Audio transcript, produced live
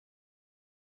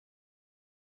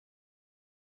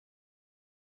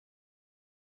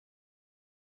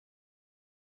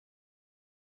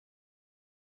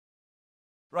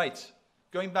Right,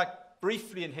 going back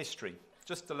briefly in history,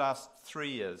 just the last 3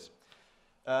 years.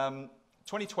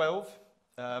 2012,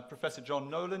 Professor John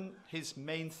Nolan, his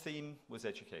main theme was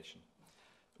education.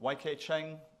 YK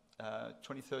Cheng,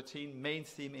 2013, main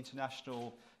theme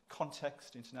international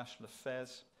context, international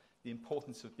affairs, the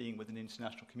importance of being with an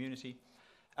international community.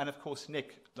 And of course,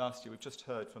 Nick, last year, we've just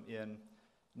heard from Ian,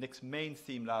 Nick's main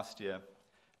theme last year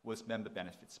was member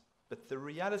benefits. But the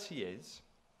reality is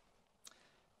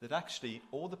that actually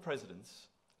all the presidents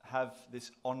have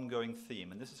this ongoing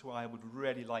theme, and this is why I would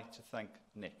really like to thank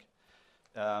Nick.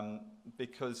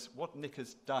 Because what Nick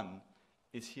has done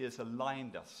is he has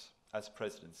aligned us as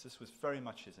presidents. This was very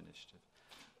much his initiative,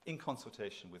 in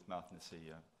consultation with Martin, the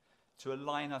CEO, to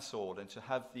align us all and to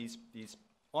have these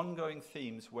ongoing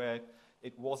themes where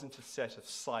it wasn't a set of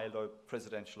silo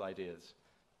presidential ideas,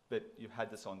 but you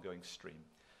had this ongoing stream.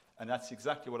 And that's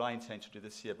exactly what I intend to do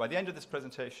this year. By the end of this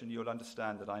presentation, you'll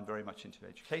understand that I'm very much into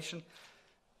education,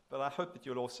 but I hope that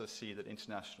you'll also see that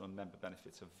international and member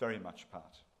benefits are very much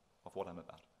part of what I'm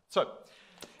about. So,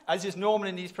 as is normal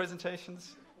in these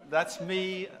presentations, that's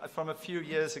me from a few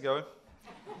years ago.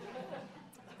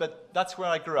 But that's where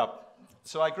I grew up.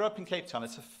 So I grew up in Cape Town.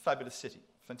 It's a fabulous city,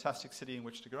 fantastic city in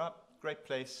which to grow up, great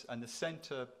place, and the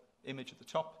center image at the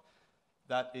top,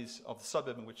 that is of the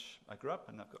suburb in which I grew up,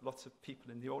 and I've got lots of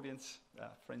people in the audience,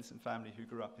 friends and family who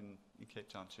grew up in Cape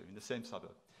Town too, in the same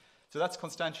suburb. So that's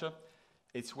Constantia.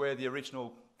 It's where the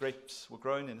original grapes were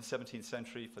grown in the 17th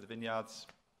century for the vineyards.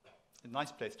 A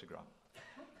nice place to grow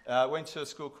up. Went to a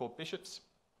school called Bishops,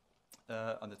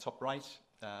 on the top right.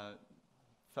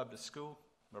 Fabulous school.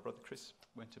 My brother Chris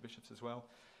went to Bishops as well.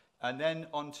 And then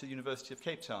on to the University of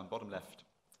Cape Town, bottom left.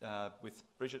 With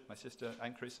Bridget, my sister,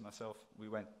 and Chris and myself,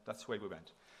 that's where we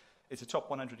went. It's a top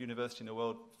 100 university in the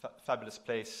world, fabulous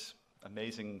place,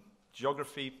 amazing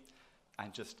geography,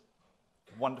 and just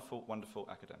wonderful, wonderful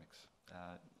academics.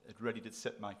 It really did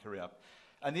set my career up.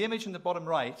 And the image in the bottom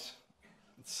right,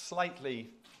 slightly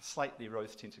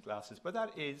rose-tinted glasses, but that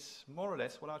is more or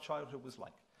less what our childhood was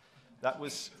like.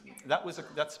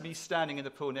 That's me standing in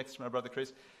the pool next to my brother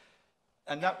Chris,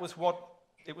 and that was what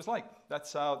it was like. That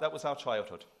was our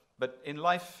childhood. But in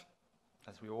life,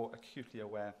 as we're all acutely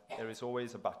aware, there is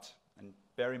always a but. And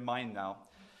bear in mind now,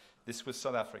 this was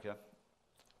South Africa.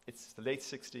 It's the late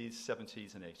 60s,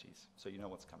 70s, and 80s, so you know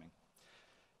what's coming.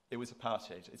 It was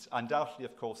apartheid. It's undoubtedly,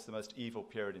 of course, the most evil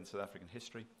period in South African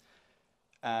history,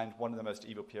 and one of the most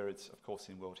evil periods, of course,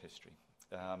 in world history.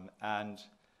 And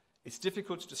it's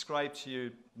difficult to describe to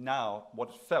you now what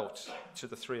it felt to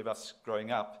the three of us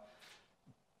growing up,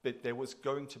 but there was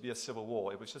going to be a civil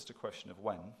war. It was just a question of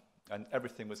when, and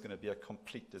everything was going to be a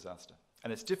complete disaster.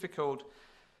 And it's difficult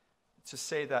to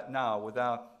say that now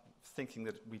without thinking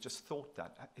that we just thought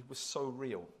that. It was so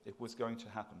real. It was going to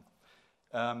happen.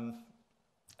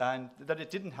 And that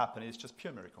it didn't happen is just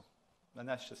pure miracle. And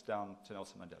that's just down to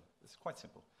Nelson Mandela. It's quite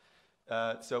simple.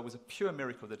 So it was a pure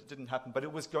miracle that it didn't happen, but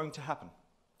it was going to happen.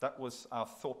 That was our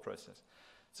thought process.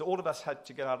 So all of us had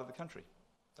to get out of the country.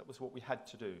 That was what we had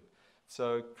to do.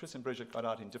 So Chris and Bridget got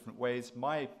out in different ways.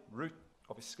 My route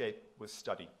of escape was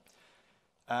study.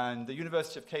 And the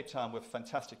University of Cape Town were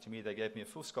fantastic to me. They gave me a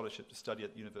full scholarship to study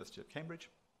at the University of Cambridge,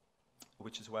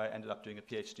 which is where I ended up doing a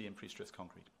PhD in pre-stressed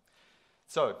concrete.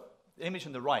 So the image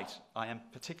on the right, I am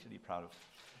particularly proud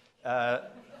of.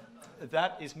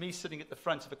 That is me sitting at the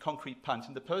front of a concrete punt.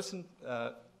 And the person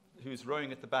who's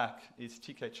rowing at the back is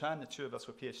TK Chan. The two of us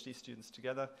were PhD students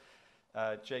together.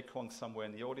 Jay Kwong somewhere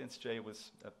in the audience. Jay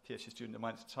was a PhD student of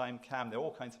mine at the time. Cam, there are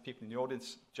all kinds of people in the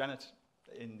audience. Janet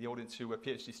in the audience who were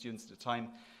PhD students at the time.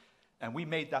 And we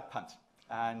made that punt.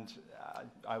 And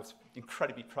I was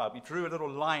incredibly proud. We drew a little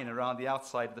line around the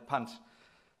outside of the punt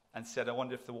and said, I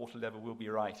wonder if the water level will be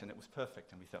right. And it was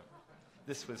perfect. And we thought,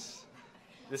 this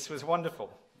was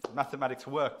wonderful. Mathematics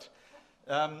worked.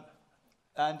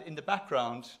 And in the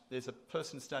background, there's a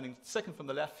person standing second from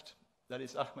the left. That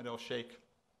is Ahmed El-Sheikh.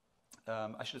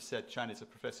 I should have said Chan is a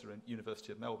professor at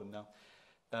University of Melbourne now.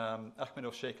 Ahmed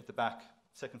El-Sheikh at the back,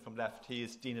 second from left. He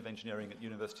is Dean of Engineering at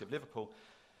University of Liverpool.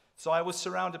 So I was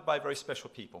surrounded by very special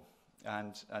people.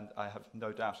 And I have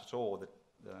no doubt at all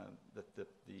that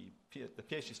the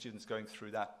PhD students going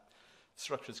through that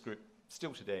structures group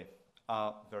still today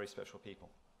are very special people.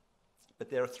 But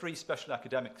there are three special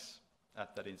academics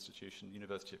at that institution, the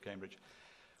University of Cambridge,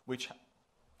 which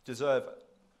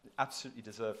absolutely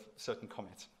deserve certain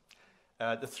comment.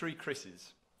 The three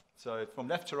Chris's. So from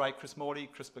left to right, Chris Morley,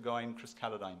 Chris Burgoyne, Chris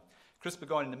Calladine. Chris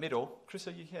Burgoyne in the middle. Chris,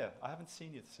 are you here? I haven't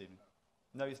seen you this evening.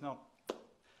 No, he's not.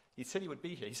 He said he would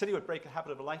be here. He said he would break a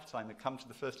habit of a lifetime and come to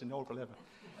the first inaugural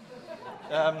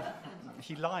ever.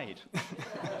 He lied.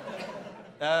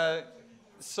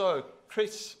 So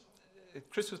Chris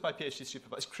was my PhD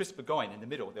supervisor. Chris Burgoyne in the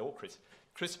middle. They're all Chris.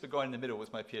 Chris Burgoyne in the middle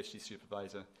was my PhD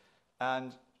supervisor.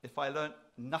 And if I learnt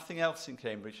nothing else in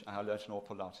Cambridge, and I learnt an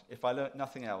awful lot, if I learnt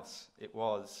nothing else, it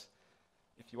was,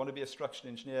 if you want to be a structural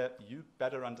engineer, you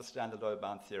better understand the lower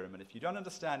bound theorem. And if you don't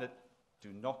understand it, do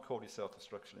not call yourself a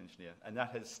structural engineer. And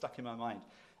that has stuck in my mind.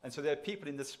 And so there are people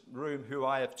in this room who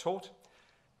I have taught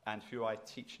and who I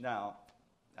teach now.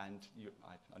 And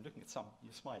I'm looking at some,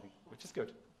 you're smiling, which is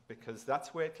good, because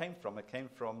that's where it came from. It came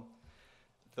from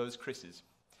those Chris's.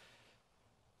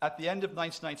 At the end of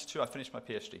 1992, I finished my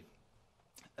PhD.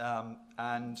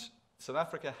 And South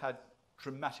Africa had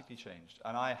dramatically changed.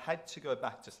 And I had to go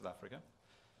back to South Africa,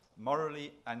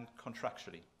 morally and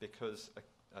contractually, because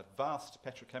a vast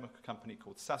petrochemical company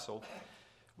called Sasol,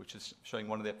 which is showing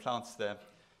one of their plants there,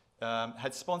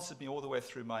 had sponsored me all the way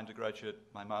through my undergraduate,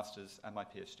 my master's, and my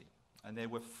PhD. And they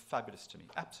were fabulous to me,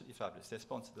 absolutely fabulous. They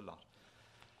sponsored a lot.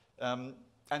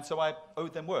 And so I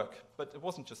owed them work, but it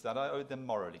wasn't just that. I owed them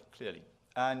morally, clearly.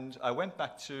 And I went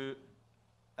back to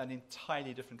an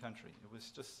entirely different country. It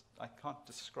was just, I can't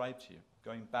describe to you,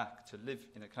 going back to live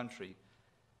in a country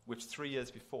which 3 years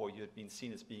before you had been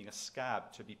seen as being a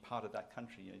scab to be part of that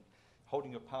country. You know,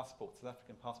 holding your passport, South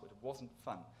African passport, it wasn't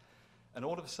fun. And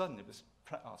all of a sudden,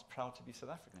 I was proud to be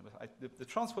South African. The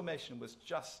transformation was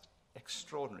just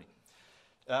extraordinary.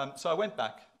 So I went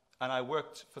back and I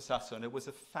worked for Sasol, and it was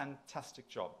a fantastic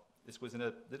job. This was in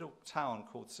a little town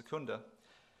called Secunda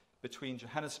between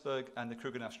Johannesburg and the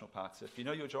Kruger National Park. So if you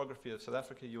know your geography of South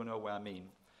Africa, you'll know where I mean.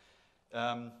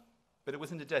 But it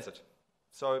was in the desert.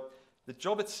 So the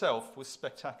job itself was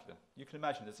spectacular. You can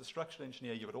imagine, as a structural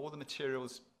engineer, you've got all the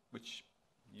materials which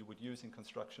you would use in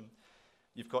construction.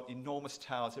 You've got enormous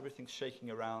towers, everything's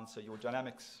shaking around, so your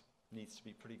dynamics needs to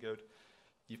be pretty good.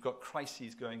 You've got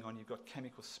crises going on, you've got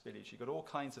chemical spillage, you've got all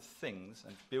kinds of things,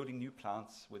 and building new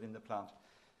plants within the plant.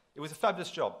 It was a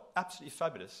fabulous job, absolutely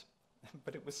fabulous,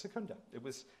 but it was Secunda.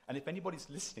 And if anybody's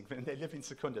listening and they live in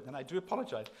Secunda, then I do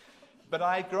apologize. But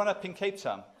I'd grown up in Cape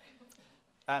Town,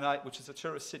 which is a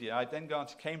tourist city. I'd then gone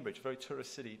to Cambridge, a very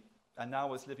tourist city, and now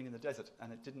I was living in the desert,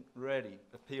 and it didn't really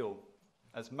appeal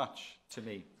as much to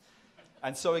me.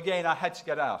 And so again, I had to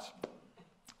get out.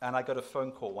 And I got a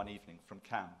phone call one evening from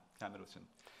Cam Middleton.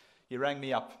 He rang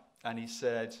me up and he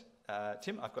said,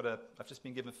 Tim, I've just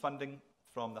been given funding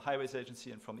from the Highways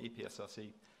Agency and from the EPSRC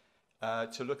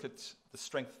to look at the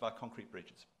strength of our concrete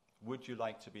bridges. Would you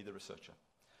like to be the researcher?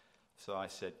 So I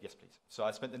said, yes, please. So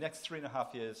I spent the next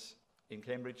 3.5 years in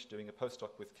Cambridge doing a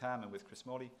postdoc with Cam and with Chris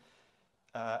Morley,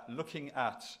 looking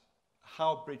at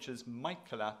how bridges might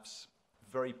collapse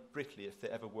very briefly if they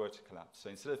ever were to collapse. So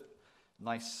instead of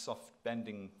nice soft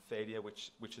bending failure,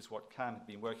 which is what Cam had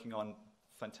been working on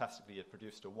fantastically, it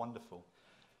produced a wonderful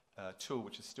tool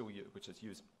which is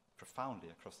used profoundly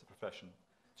across the profession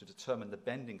to determine the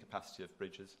bending capacity of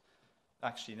bridges.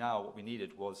 Actually now what we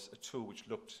needed was a tool which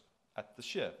looked at the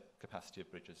shear capacity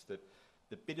of bridges. The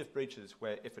bit of bridges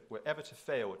where if it were ever to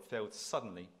fail, it failed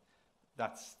suddenly.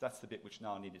 That's the bit which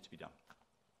now needed to be done.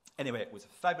 Anyway, it was a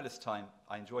fabulous time.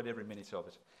 I enjoyed every minute of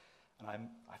it. And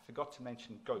I forgot to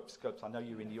mention Gopes. Gopes, I know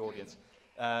you're in the audience,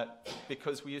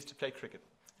 because we used to play cricket.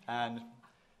 And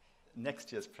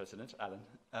next year's president,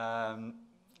 Alan,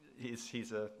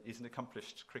 he's an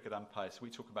accomplished cricket umpire, so we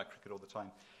talk about cricket all the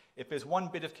time. If there's one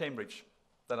bit of Cambridge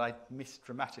that I miss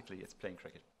dramatically, it's playing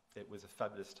cricket. It was a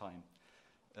fabulous time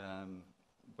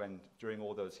during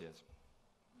all those years.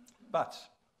 But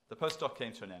the postdoc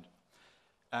came to an end.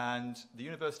 And the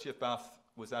University of Bath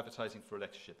was advertising for a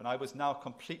lectureship. And I was now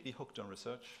completely hooked on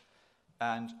research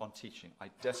and on teaching. I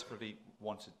desperately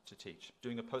wanted to teach.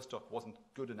 Doing a postdoc wasn't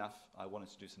good enough. I wanted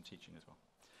to do some teaching as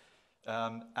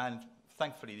well. And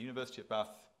thankfully, the University of Bath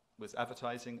was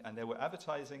advertising, and they were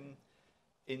advertising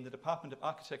in the Department of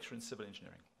Architecture and Civil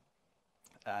Engineering.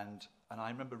 And I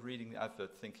remember reading the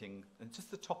advert thinking, and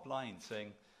just the top line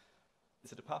saying, it's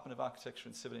the Department of Architecture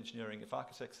and Civil Engineering. If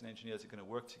architects and engineers are going to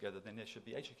work together, then they should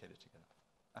be educated together.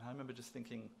 And I remember just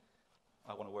thinking,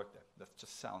 I want to work there. That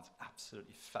just sounds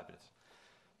absolutely fabulous.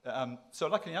 So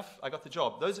luckily enough, I got the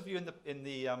job. Those of you in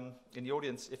the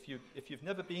audience, if you've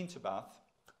never been to Bath,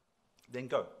 then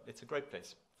go. It's a great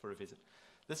place for a visit.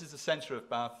 This is the centre of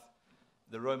Bath,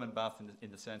 the Roman Bath in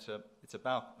the centre. It's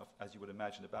about, as you would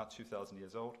imagine, about 2,000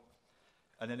 years old.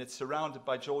 And then it's surrounded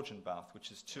by Georgian Bath,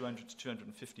 which is 200 to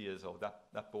 250 years old,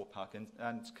 that ballpark.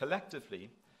 And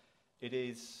collectively, it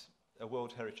is a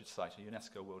World Heritage Site, a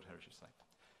UNESCO World Heritage Site.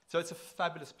 So it's a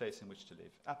fabulous place in which to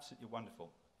live, absolutely wonderful.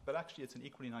 But actually, it's an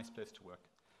equally nice place to work.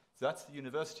 So that's the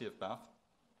University of Bath,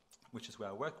 which is where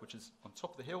I work, which is on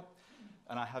top of the hill.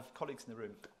 And I have colleagues in the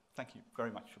room. Thank you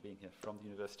very much for being here from the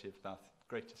University of Bath.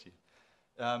 Great to see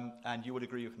you. And you would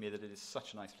agree with me that it is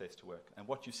such a nice place to work. And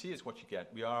what you see is what you get.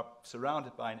 We are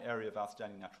surrounded by an area of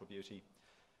outstanding natural beauty,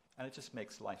 and it just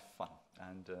makes life fun.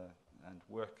 And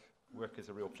work is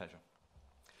a real pleasure.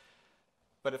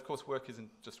 But of course, work isn't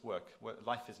just work.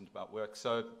 Life isn't about work.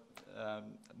 So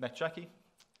met Jackie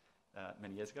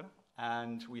many years ago,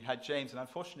 and we had James. And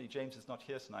unfortunately, James is not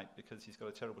here tonight because he's got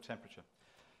a terrible temperature.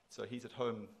 So he's at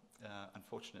home,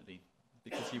 unfortunately,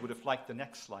 because he would have liked the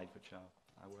next slide, which I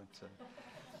won't.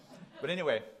 But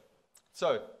anyway,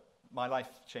 so my life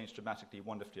changed dramatically,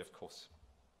 wonderfully, of course,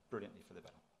 brilliantly for the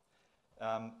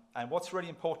better. And what's really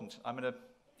important, I'm going to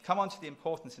come on to the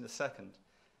importance in a second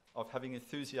of having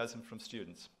enthusiasm from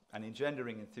students and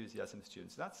engendering enthusiasm in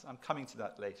students. I'm coming to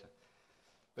that later.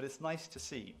 But it's nice to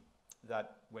see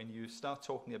that when you start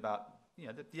talking about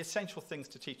the essential things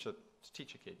to teach a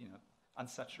kid,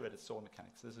 unsaturated soil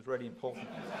mechanics, this is really important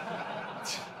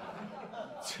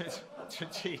to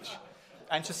teach.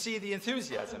 And to see the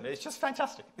enthusiasm, it's just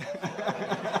fantastic.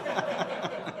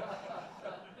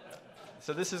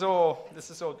 So this is all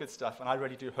good stuff, and I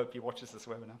really do hope he watches this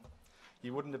webinar.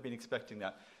 You wouldn't have been expecting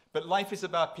that. But life is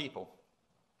about people.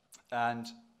 And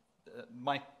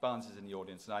Mike Barnes is in the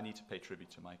audience, and I need to pay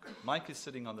tribute to Mike. Mike is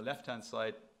sitting on the left-hand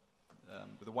side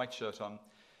with a white shirt on.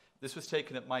 This was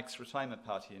taken at Mike's retirement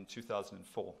party in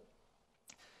 2004.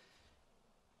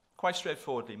 Quite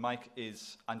straightforwardly, Mike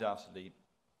is undoubtedly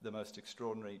the most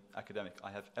extraordinary academic I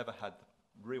have ever had the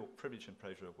real privilege and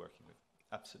pleasure of working with.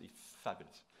 Absolutely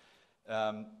fabulous.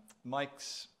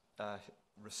 Mike's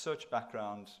research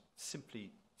background,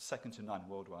 simply second to none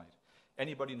worldwide.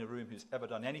 Anybody in the room who's ever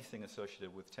done anything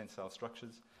associated with tensile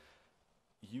structures,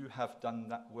 you have done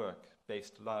that work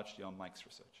based largely on Mike's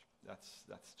research. That's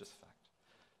just fact.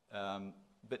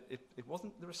 But it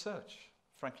wasn't the research,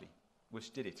 frankly,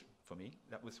 which did it for me.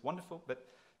 That was wonderful, but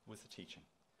it was the teaching.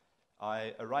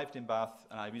 I arrived in Bath,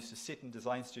 and I used to sit in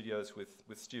design studios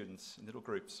with students in little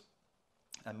groups.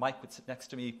 And Mike would sit next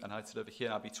to me, and I'd sit over here,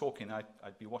 and I'd be talking, and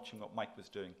I'd be watching what Mike was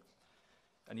doing.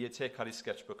 And he'd take out his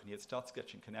sketchbook, and he'd start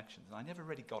sketching connections, and I never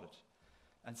really got it.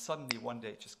 And suddenly, one day,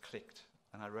 it just clicked,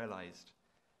 and I realized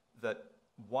that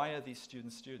why are these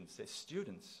students students? They're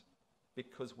students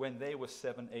because when they were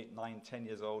 7, 8, 9, 10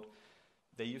 years old,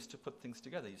 they used to put things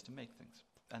together, used to make things.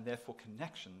 And therefore,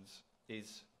 connections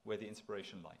is where the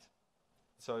inspiration lies.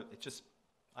 So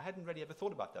I hadn't really ever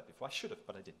thought about that before. I should have,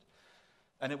 but I didn't.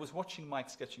 And it was watching Mike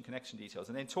sketching connection details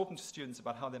and then talking to students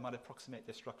about how they might approximate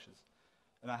their structures.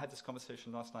 And I had this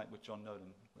conversation last night with John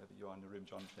Nolan, wherever you are in the room,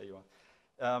 John, there you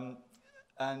are.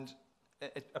 And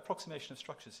approximation of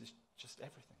structures is just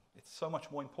everything. It's so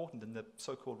much more important than the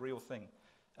so-called real thing.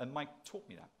 And Mike taught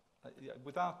me that.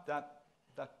 Without that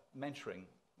mentoring,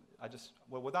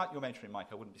 without your mentoring, Mike,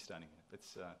 I wouldn't be standing here.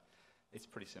 It's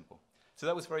pretty simple. So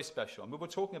that was very special. And we were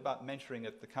talking about mentoring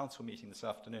at the council meeting this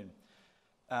afternoon.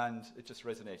 And it just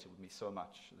resonated with me so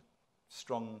much.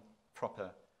 Strong,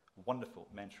 proper, wonderful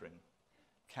mentoring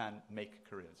can make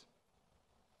careers.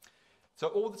 So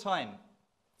all the time,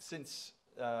 since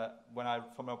when I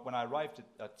arrived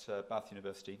at Bath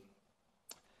University,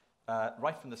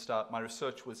 right from the start, my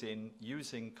research was in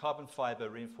using carbon fiber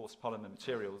reinforced polymer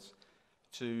materials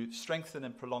to strengthen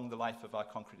and prolong the life of our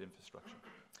concrete infrastructure.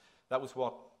 That was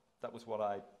what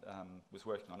I was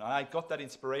working on. And I got that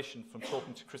inspiration from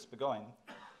talking to Chris Burgoyne,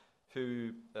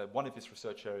 who one of his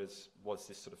research areas was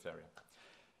this sort of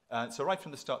area. So right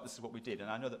from the start, this is what we did. And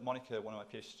I know that Monica, one of my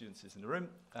PhD students, is in the room,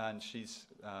 and she's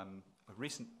a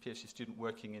recent PhD student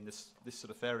working in this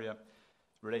sort of area,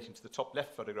 relating to the top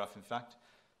left photograph, in fact.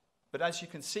 But as you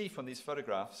can see from these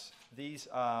photographs, these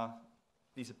are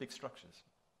big structures.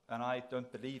 And I don't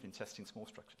believe in testing small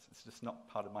structures. It's just not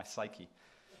part of my psyche,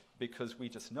 because we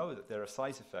just know that there are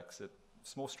size effects, that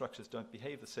small structures don't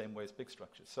behave the same way as big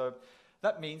structures. So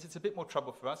that means it's a bit more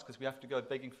trouble for us, because we have to go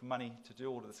begging for money to do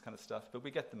all of this kind of stuff, but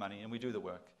we get the money and we do the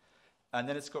work. And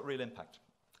then it's got real impact.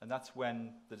 And that's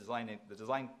when the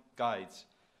design guides,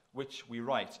 which we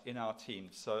write in our team,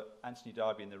 so Anthony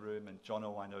Darby in the room, and John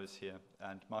O, I know, is here,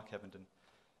 and Mark Evenden,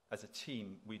 as a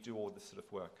team, we do all this sort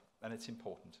of work. And it's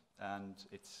important, and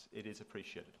it is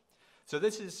appreciated. So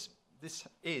this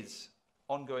is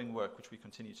ongoing work which we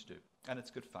continue to do, and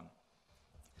it's good fun.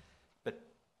 But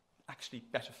actually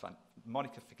better fun,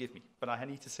 Monica, forgive me, but I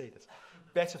need to say this.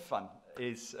 Better fun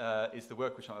is the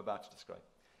work which I'm about to describe.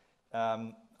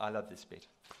 I love this bit.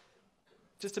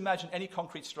 Just imagine any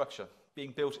concrete structure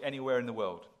being built anywhere in the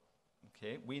world.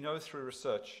 Okay? We know through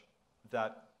research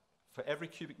that for every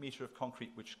cubic meter of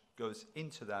concrete which goes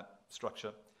into that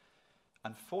structure,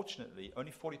 unfortunately,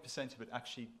 only 40% of it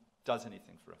actually does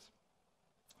anything for us.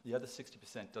 The other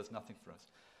 60% does nothing for us.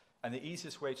 And the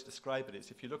easiest way to describe it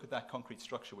is if you look at that concrete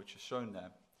structure which is shown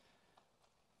there,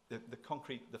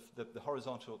 the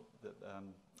horizontal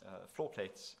floor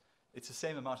plates, it's the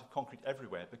same amount of concrete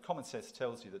everywhere, but common sense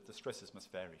tells you that the stresses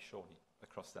must vary, surely,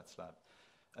 across that slab.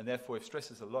 And therefore, if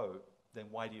stresses are low, then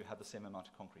why do you have the same amount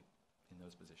of concrete in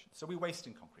those positions? So we're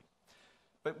wasting concrete.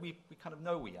 But we kind of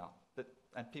know we are.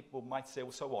 And people might say,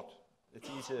 well, so what? It's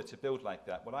easier to build like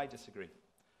that. Well, I disagree.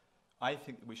 I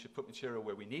think that we should put material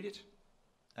where we need it,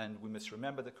 and we must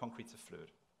remember that concrete's a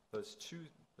fluid. Those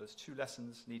two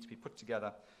lessons need to be put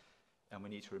together, and we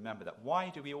need to remember that. Why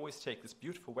do we always take this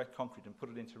beautiful wet concrete and put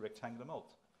it into rectangular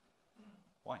mold?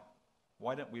 Why?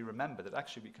 Why don't we remember that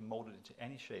actually we can mold it into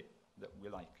any shape that we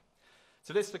like?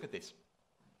 So let's look at this.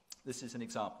 This is an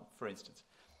example, for instance.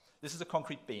 This is a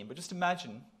concrete beam, but just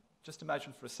imagine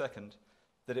for a second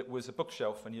that it was a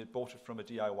bookshelf and you had bought it from a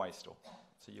DIY store.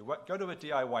 So you go to a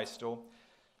DIY store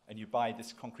and you buy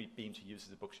this concrete beam to use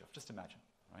as a bookshelf. Just imagine,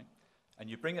 right? And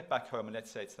you bring it back home, and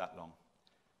let's say it's that long.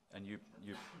 And you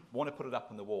want to put it up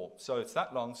on the wall. So it's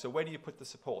that long, so where do you put the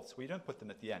supports? Well, you don't put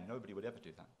them at the end. Nobody would ever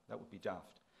do that. That would be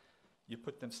daft. You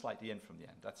put them slightly in from the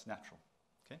end. That's natural.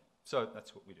 Okay? So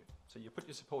that's what we do. So you put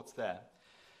your supports there.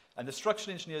 And the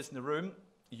structural engineers in the room,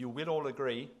 you will all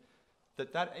agree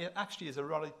that that actually is a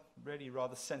really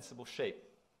rather sensible shape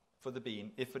for the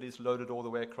beam if it is loaded all the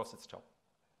way across its top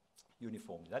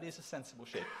uniformly. That is a sensible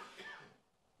shape.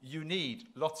 You need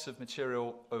lots of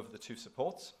material over the two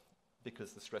supports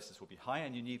because the stresses will be high,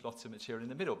 and you need lots of material in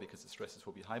the middle because the stresses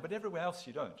will be high, but everywhere else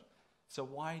you don't. So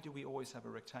why do we always have a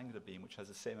rectangular beam which has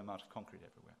the same amount of concrete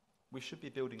everywhere? We should be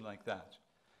building like that.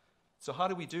 So how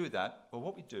do we do that? Well,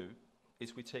 what we do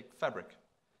is we take fabric.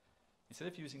 Instead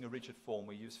of using a rigid form,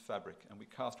 we use fabric, and we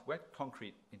cast wet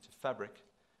concrete into fabric,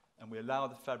 and we allow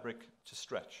the fabric to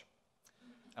stretch.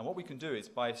 And what we can do is,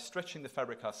 by stretching the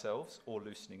fabric ourselves, or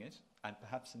loosening it, and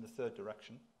perhaps in the third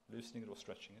direction, loosening it or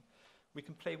stretching it, we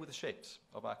can play with the shapes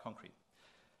of our concrete.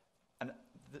 And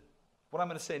what I'm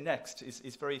going to say next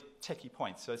is very techie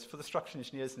point. So it's for the structural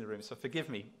engineers in the room, so forgive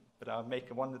me, but I'll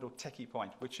make one little techie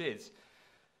point, which is,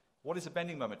 what is a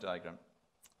bending moment diagram?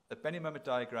 A bending moment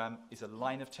diagram is a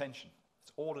line of tension.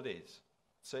 That's all it is.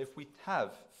 So if we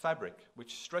have fabric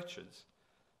which stretches,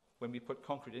 when we put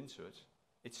concrete into it,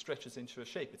 it stretches into a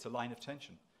shape. It's a line of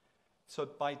tension. So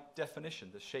by definition,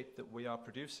 the shape that we are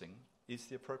producing is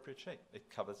the appropriate shape. It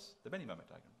covers the bending moment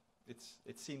diagram.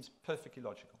 It seems perfectly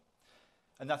logical.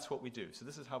 And that's what we do. So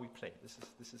this is how we play.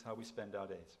 This is how we spend our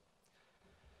days.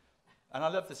 And I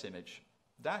love this image.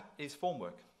 That is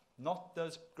formwork, not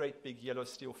those great big yellow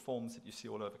steel forms that you see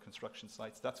all over construction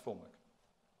sites. That's formwork.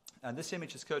 And this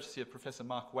image is courtesy of Professor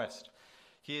Mark West.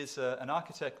 He is an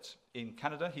architect in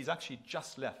Canada. He's actually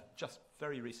just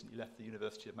very recently left the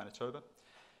University of Manitoba.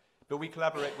 But we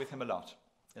collaborate with him a lot.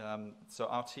 So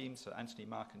our team, so Anthony,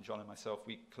 Mark, and John and myself,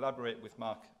 we collaborate with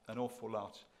Mark an awful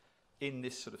lot in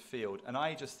this sort of field. And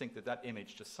I just think that that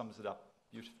image just sums it up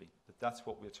beautifully, that that's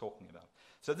what we're talking about.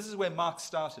 So this is where Mark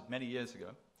started many years ago.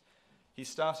 He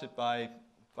started by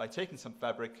taking some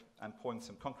fabric and pouring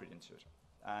some concrete into it.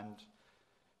 And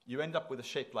you end up with a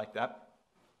shape like that,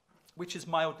 which is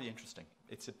mildly interesting.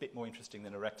 It's a bit more interesting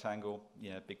than a rectangle.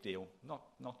 Yeah, big deal.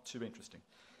 Not too interesting.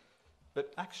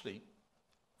 But actually,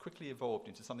 quickly evolved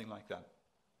into something like that.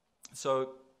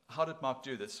 So how did Mark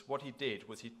do this? What he did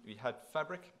was he had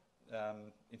fabric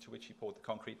into which he poured the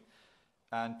concrete.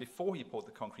 And before he poured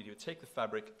the concrete, he would take the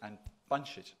fabric and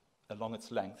bunch it along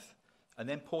its length, and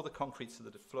then pour the concrete so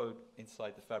that it flowed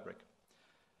inside the fabric.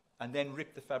 And then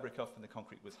rip the fabric off when the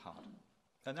concrete was hard.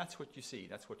 And that's what you see,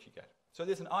 that's what you get. So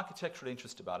there's an architectural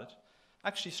interest about it.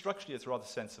 Actually, structurally, it's rather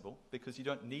sensible because you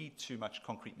don't need too much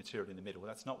concrete material in the middle.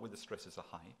 That's not where the stresses are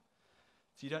high.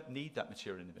 So you don't need that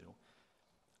material in the middle.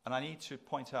 And I need to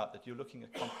point out that you're looking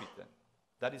at concrete then.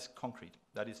 That is concrete.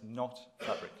 That is not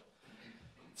fabric.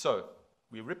 So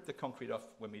we rip the concrete off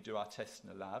when we do our tests in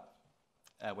the lab,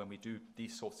 when we do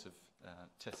these sorts of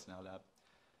tests in our lab.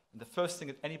 And the first thing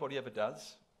that anybody ever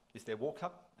does is they walk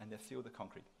up and they feel the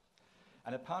concrete.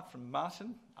 And apart from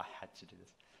Martin, I had to do this,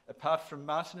 apart from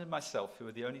Martin and myself, who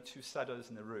are the only two saddos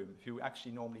in the room who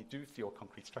actually normally do feel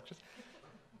concrete structures,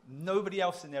 nobody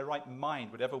else in their right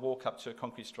mind would ever walk up to a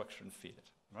concrete structure and feel it,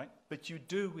 right? But you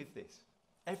do with this.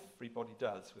 Everybody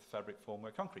does with fabric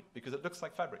formwork concrete because it looks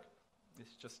like fabric.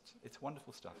 It's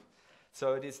wonderful stuff.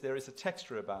 So there is a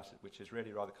texture about it which is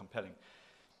really rather compelling.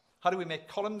 How do we make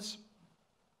columns?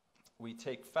 We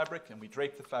take fabric and we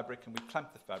drape the fabric and we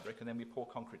clamp the fabric and then we pour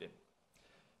concrete in.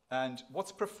 And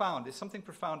what's profound, there's something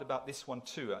profound about this one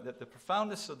too, that the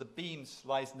profoundness of the beams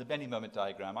lies in the bending moment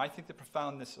diagram. I think the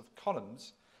profoundness of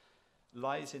columns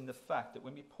lies in the fact that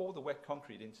when we pour the wet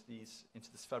concrete into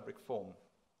this fabric form,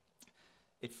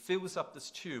 it fills up this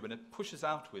tube and it pushes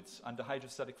outwards under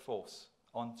hydrostatic force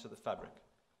onto the fabric.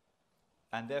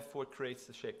 And therefore it creates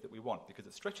the shape that we want, because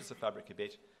it stretches the fabric a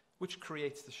bit, which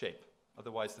creates the shape.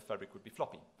 Otherwise the fabric would be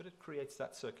floppy, but it creates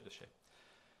that circular shape.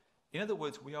 In other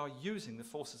words, we are using the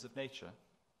forces of nature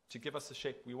to give us the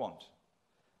shape we want.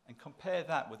 And compare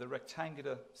that with a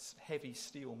rectangular, heavy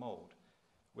steel mold,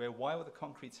 where while the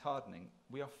concrete's hardening,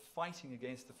 we are fighting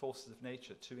against the forces of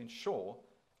nature to ensure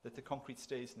that the concrete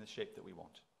stays in the shape that we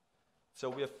want. So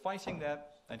we are fighting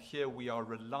that, and here we are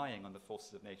relying on the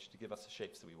forces of nature to give us the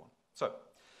shapes that we want. So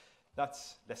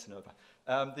that's lesson over.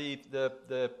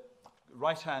 The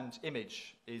right-hand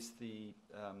image is the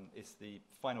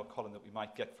final column that we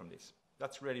might get from this.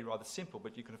 That's really rather simple,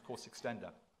 but you can, of course, extend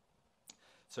that.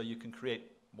 So you can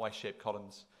create Y-shaped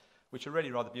columns, which are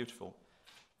really rather beautiful,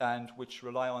 and which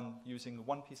rely on using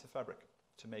one piece of fabric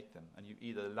to make them. And you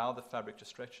either allow the fabric to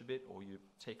stretch a bit, or you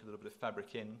take a little bit of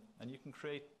fabric in, and you can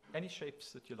create any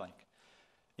shapes that you like.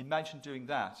 Imagine doing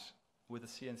that with a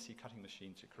CNC cutting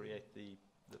machine to create the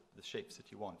shapes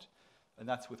that you want. And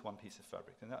that's with one piece of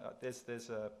fabric. And there's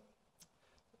a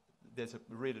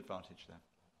real advantage there.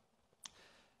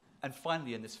 And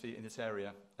finally, in this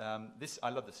area, I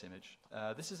love this image.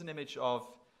 This is an image of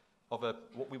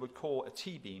what we would call a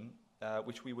T-beam,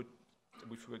 which we would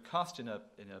cast in a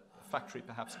factory,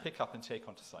 perhaps pick up and take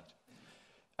onto site.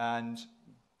 And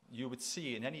you would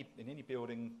see in any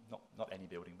building, not any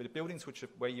building, but buildings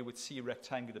where you would see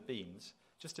rectangular beams.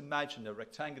 Just imagine a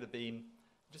rectangular beam.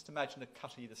 Just imagine a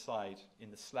cut either side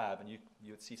in the slab, and you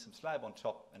would see some slab on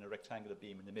top and a rectangular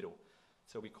beam in the middle.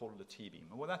 So we call it a T-beam.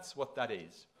 Well, that's what that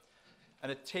is.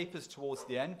 And it tapers towards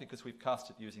the end because we've cast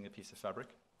it using a piece of fabric,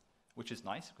 which is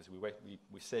nice because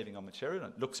we're saving on material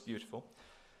and it looks beautiful.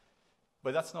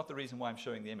 But that's not the reason why I'm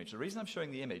showing the image. The reason I'm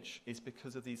showing the image is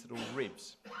because of these little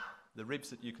ribs, the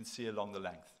ribs that you can see along the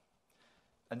length.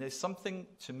 And there's something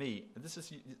to me, this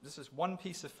is one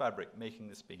piece of fabric making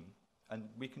this beam, and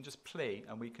we can just play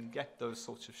and we can get those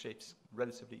sorts of shapes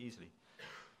relatively easily.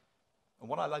 And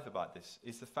what I like about this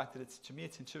is the fact that to me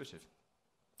it's intuitive.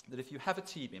 That if you have a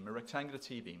T-beam, a rectangular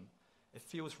T-beam, it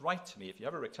feels right to me, if you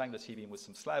have a rectangular T-beam with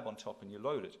some slab on top and you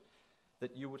load it,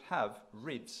 that you would have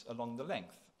ribs along the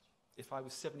length. If I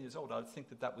was 7 years old, I would think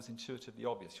that was intuitively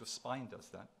obvious. Your spine does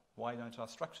that. Why don't our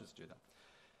structures do that?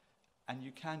 And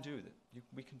you can do that.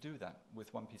 We can do that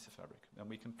with one piece of fabric. And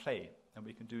we can play, and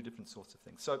we can do different sorts of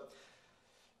things. So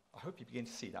I hope you begin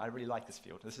to see that. I really like this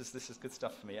field. This is good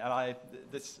stuff for me.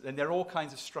 And there are all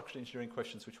kinds of structural engineering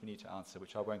questions which we need to answer,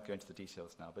 which I won't go into the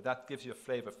details now. But that gives you a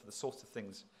flavor for the sorts of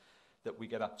things that we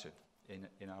get up to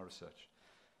in our research.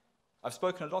 I've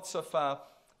spoken a lot so far,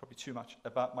 probably too much,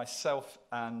 about myself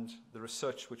and the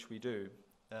research which we do.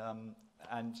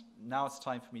 And now it's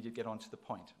time for me to get on to the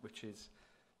point, which is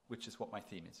what my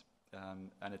theme is.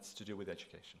 And it's to do with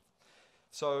education.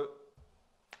 So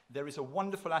there is a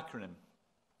wonderful acronym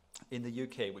in the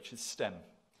UK, which is STEM.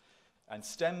 And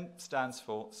STEM stands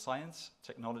for Science,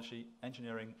 Technology,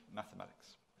 Engineering,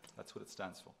 Mathematics. That's what it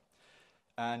stands for.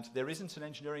 And there isn't an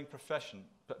engineering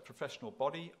professional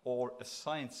body or a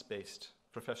science-based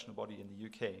professional body in the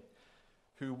UK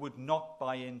who would not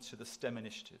buy into the STEM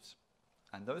initiatives.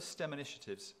 And those STEM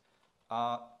initiatives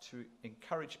are to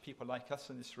encourage people like us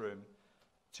in this room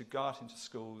to go out into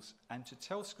schools and to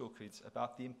tell school kids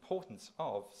about the importance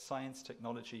of science,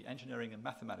 technology, engineering and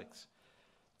mathematics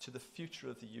to the future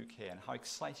of the UK and how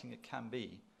exciting it can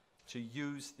be to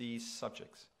use these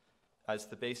subjects as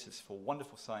the basis for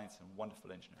wonderful science and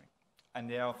wonderful engineering. And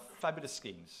they are fabulous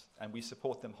schemes, and we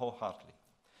support them wholeheartedly.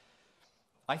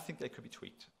 I think they could be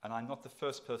tweaked, and I'm not the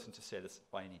first person to say this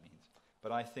by any means,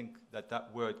 but I think that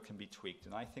word can be tweaked,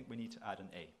 and I think we need to add an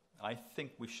A. I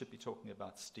think we should be talking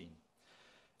about STEAM.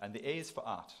 And the A is for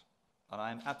art, and I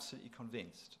am absolutely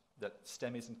convinced that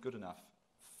STEM isn't good enough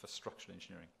for structural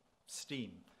engineering.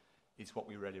 STEAM is what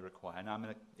we really require, and I'm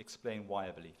going to explain why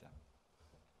I believe that.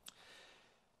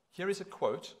 Here is a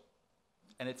quote,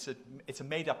 and it's a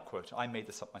made-up quote. I made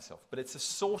this up myself, but it's a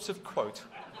sort of quote.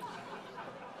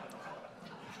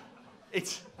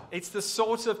 It's the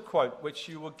sort of quote which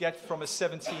you will get from a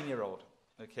 17-year-old,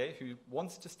 okay, who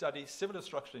wants to study civil and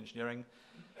structural engineering,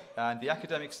 and the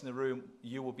academics in the room,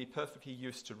 you will be perfectly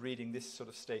used to reading this sort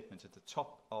of statement at the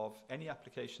top of any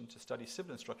application to study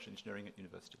civil and structural engineering at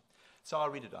university. So I'll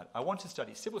read it out. I want to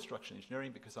study civil structural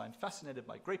engineering because I'm fascinated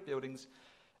by great buildings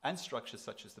and structures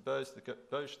such as the Burj,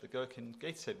 the Gherkin,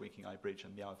 Gateshead Winking Eye Bridge,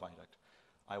 and Meow Viaduct.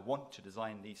 I want to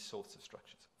design these sorts of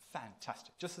structures.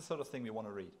 Fantastic. Just the sort of thing we want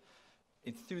to read.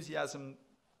 Enthusiasm,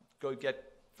 go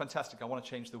get fantastic, I want to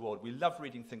change the world. We love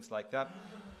reading things like that.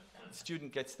 The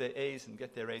student gets their A's and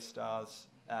get their A stars,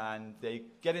 and they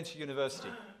get into university.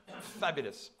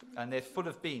 Fabulous. And they're full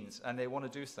of beans, and they want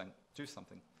to do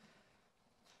something.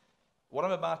 What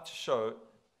I'm about to show,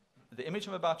 the image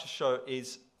I'm about to show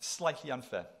is slightly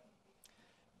unfair.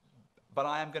 But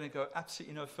I am going to go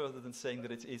absolutely no further than saying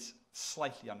that it is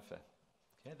slightly unfair.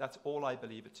 Okay? That's all I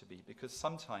believe it to be, because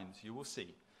sometimes you will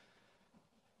see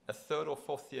a third or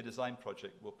fourth year design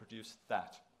project will produce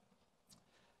that.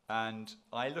 And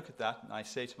I look at that and I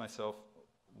say to myself,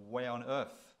 where on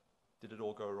earth did it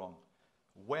all go wrong?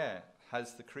 Where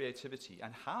has the creativity,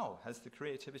 and how has the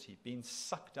creativity been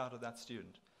sucked out of that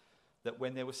student, that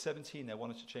when they were 17 they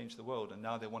wanted to change the world, and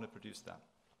now they want to produce that?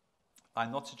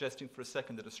 I'm not suggesting for a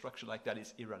second that a structure like that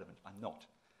is irrelevant. I'm not.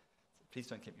 Please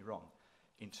don't get me wrong.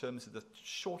 In terms of the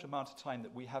short amount of time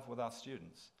that we have with our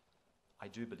students, I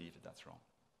do believe that that's wrong.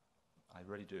 I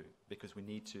really do, because we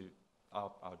need to,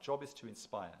 our job is to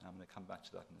inspire, and I'm going to come back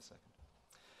to that in a second.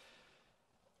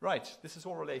 Right, this is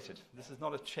all related. This is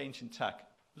not a change in tack.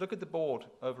 Look at the board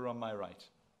over on my right.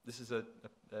 This is a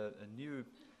new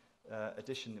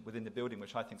addition within the building,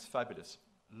 which I think is fabulous.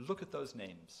 Look at those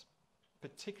names,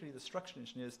 particularly the structural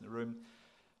engineers in the room.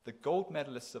 The gold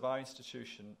medalists of our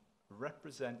institution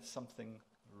represent something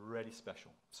really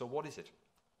special. So what is it?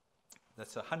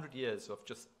 That's 100 years of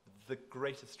just the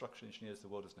greatest structural engineers the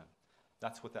world has known.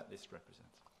 That's what that list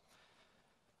represents.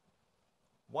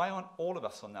 Why aren't all of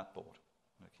us on that board?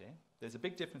 Okay, there's a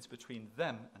big difference between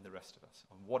them and the rest of us.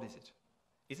 And what is it?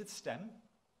 Is it STEM?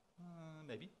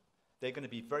 Maybe. They're going to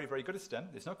be very, very good at STEM.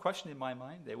 There's no question in my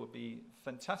mind. They will be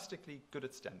fantastically good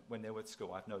at STEM when they were at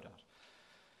school, I have no doubt.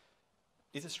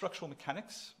 Is it structural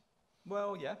mechanics?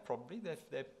 Well, yeah, probably.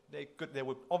 They're good. They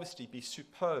would obviously be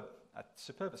superb at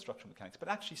structural mechanics, but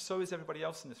actually so is everybody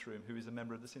else in this room who is a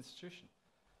member of this institution.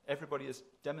 Everybody has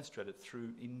demonstrated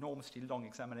through enormously long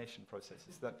examination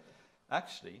processes that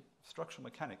actually structural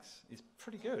mechanics is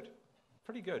pretty good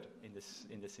in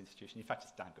this institution. In fact,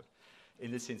 it's damn good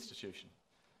in this institution.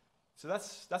 So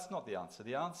that's not the answer.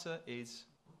 The answer is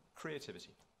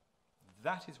creativity.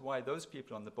 That is why those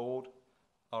people on the board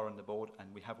are on the board,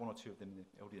 and we have one or two of them in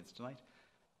the audience tonight,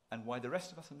 and why the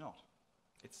rest of us are not.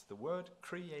 It's the word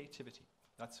creativity.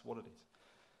 That's what it is.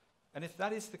 And if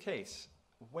that is the case,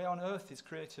 where on earth is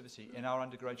creativity in our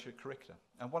undergraduate curricula?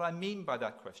 And what I mean by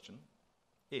that question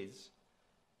is,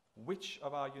 which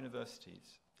of our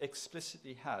universities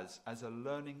explicitly has as a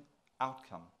learning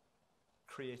outcome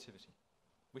creativity?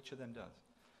 Which of them does?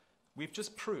 We've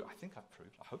just proved,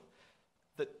 I hope,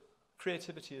 that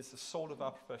creativity is the soul of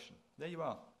our profession. There you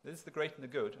are. There's the great and the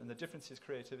good, and the difference is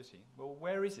creativity. Well,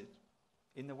 where is it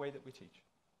in the way that we teach?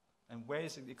 And where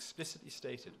is it explicitly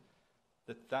stated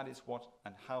that that is what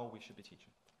and how we should be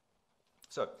teaching?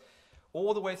 So,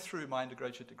 all the way through my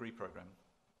undergraduate degree program,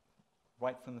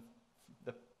 right from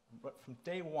from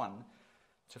day one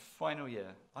to final year,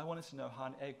 I wanted to know how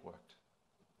an egg worked.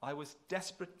 I was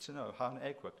desperate to know how an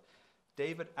egg worked.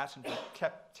 David Attenborough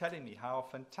kept telling me how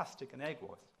fantastic an egg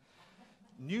was.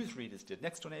 Newsreaders did,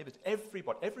 next door neighbors,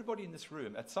 everybody in this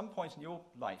room, at some point in your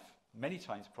life, many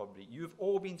times probably, you've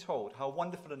all been told how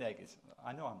wonderful an egg is.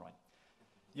 I know I'm right.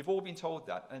 You've all been told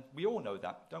that, and we all know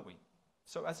that, don't we?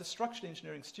 So as a structural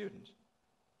engineering student,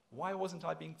 why wasn't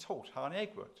I being taught how an egg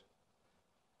worked?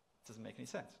 It doesn't make any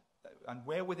sense. And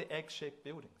where were the egg-shaped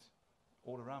buildings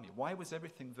all around me? Why was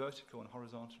everything vertical and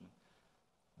horizontal?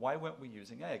 Why weren't we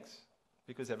using eggs?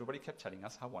 Because everybody kept telling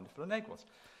us how wonderful an egg was.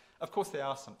 Of course, there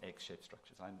are some egg-shaped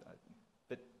structures,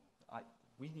 but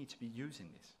we need to be using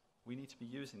this. We need to be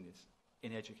using this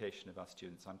in education of our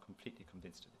students. I'm completely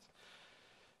convinced of this.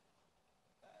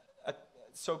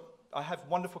 So I have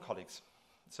wonderful colleagues.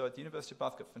 So at the University of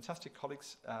Bath, I've got fantastic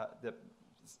colleagues.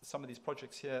 Some of these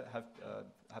projects here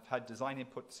have had design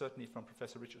input, certainly from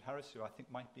Professor Richard Harris, who I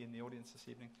think might be in the audience this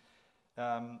evening,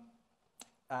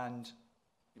 and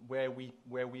where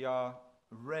we are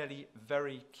really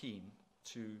very keen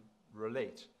to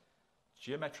relate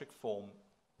geometric form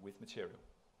with material,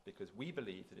 because we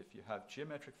believe that if you have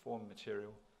geometric form and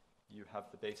material, you have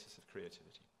the basis of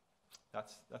creativity.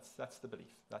 That's the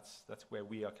belief. That's where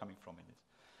we are coming from in this.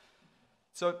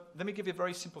 So let me give you a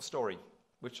very simple story,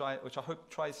 which I hope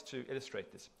tries to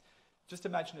illustrate this. Just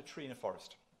imagine a tree in a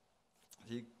forest.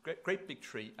 A great big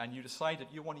tree, and you decide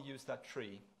that you want to use that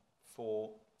tree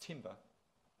for timber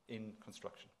in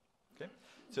construction. Okay?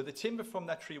 So the timber from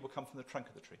that tree will come from the trunk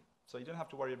of the tree. So you don't have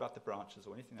to worry about the branches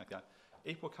or anything like that.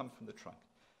 It will come from the trunk.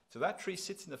 So that tree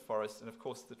sits in the forest, and of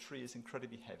course the tree is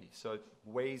incredibly heavy, so it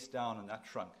weighs down on that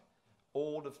trunk.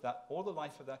 All the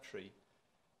life of that tree,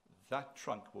 that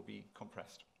trunk will be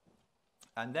compressed.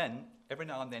 And then, every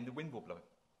now and then, the wind will blow.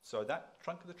 So that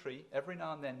trunk of the tree, every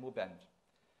now and then, will bend.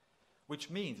 Which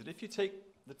means that if you take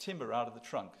the timber out of the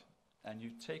trunk, and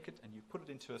you take it and you put it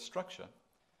into a structure,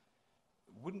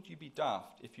 wouldn't you be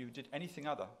daft if you did anything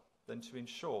other than to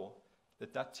ensure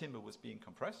that that timber was being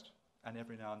compressed, and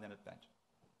every now and then it bent?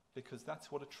 Because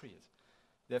that's what a tree is.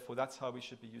 Therefore, that's how we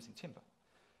should be using timber.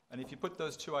 And if you put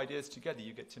those two ideas together,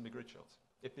 you get timber grid shells.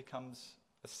 It becomes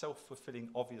a self-fulfilling,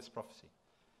 obvious prophecy.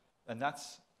 And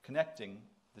that's connecting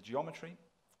the geometry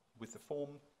with the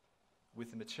form, with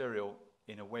the material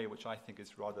in a way which I think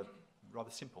is rather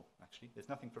simple, actually. There's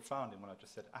nothing profound in what I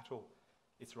just said at all.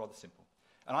 It's rather simple.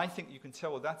 And I think you can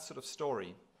tell that sort of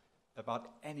story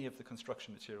about any of the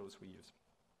construction materials we use,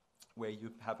 where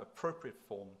you have appropriate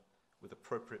form with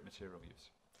appropriate material use.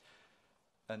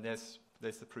 And there's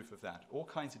the proof of that. All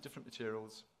kinds of different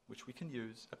materials which we can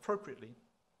use appropriately,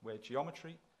 where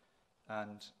geometry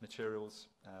and materials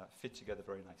fit together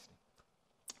very nicely.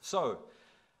 So,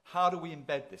 how do we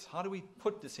embed this? How do we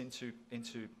put this into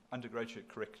undergraduate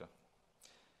curricula?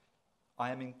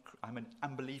 I'm an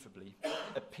unbelievably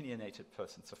opinionated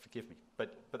person, so forgive me.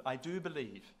 But I do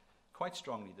believe quite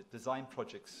strongly that design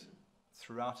projects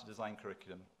throughout a design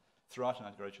curriculum, throughout an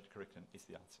undergraduate curriculum, is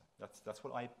the answer. That's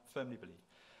what I firmly believe.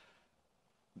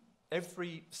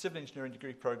 Every civil engineering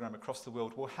degree program across the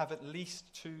world will have at least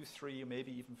 2, 3, or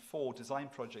maybe even 4 design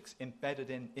projects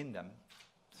embedded in them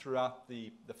throughout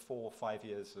the 4 or 5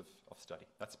 years of study.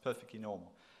 That's perfectly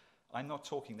normal. I'm not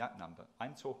talking that number.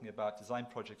 I'm talking about design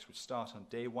projects which start on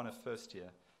day 1 of first year,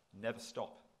 never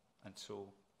stop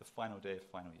until the final day of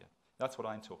final year. That's what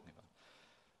I'm talking about.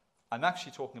 I'm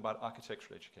actually talking about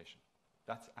architectural education.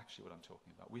 That's actually what I'm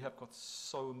talking about. We have got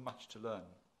so much to learn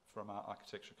from our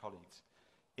architecture colleagues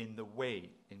in the way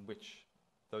in which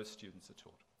those students are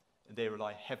taught. And they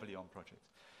rely heavily on projects.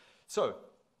 So,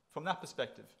 from that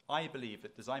perspective, I believe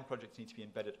that design projects need to be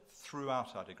embedded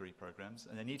throughout our degree programs,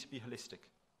 and they need to be holistic,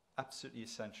 absolutely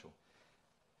essential.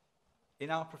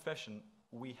 In our profession,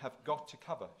 we have got to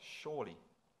cover, surely,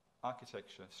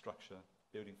 architecture, structure,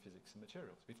 building physics, and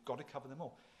materials. We've got to cover them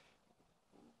all.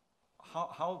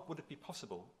 How would it be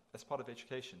possible, as part of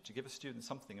education, to give a student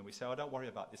something and we say, oh, don't worry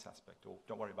about this aspect, or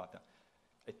don't worry about that?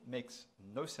 It makes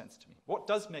no sense to me. What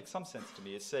does make some sense to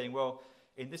me is saying, well,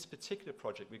 in this particular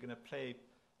project, we're going to play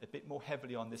a bit more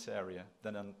heavily on this area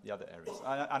than on the other areas.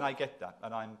 And I get that,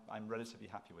 and I'm relatively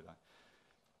happy with that.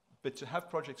 But to have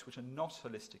projects which are not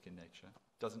holistic in nature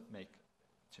doesn't make,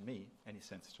 to me, any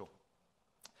sense at all.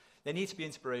 They need to be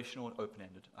inspirational and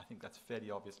open-ended. I think that's fairly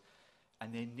obvious.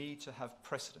 And they need to have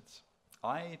precedence.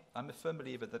 I'm a firm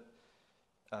believer that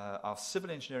our civil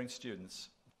engineering students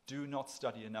do not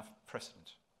study enough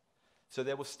precedent. So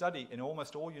they will study, in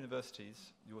almost all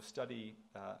universities, you will study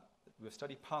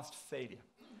past failure.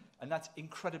 And that's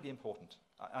incredibly important.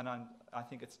 And I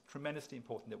think it's tremendously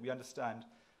important that we understand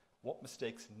what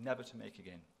mistakes never to make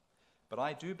again. But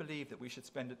I do believe that we should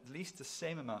spend at least the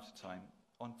same amount of time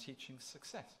on teaching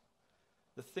success.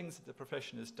 The things that the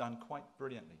profession has done quite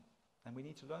brilliantly. And we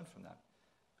need to learn from that.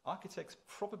 Architects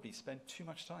probably spend too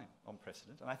much time on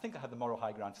precedent. And I think I have the moral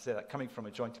high ground to say that, coming from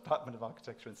a joint department of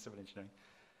architecture and civil engineering.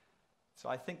 So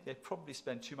I think they probably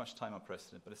spend too much time on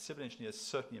precedent, but as civil engineers,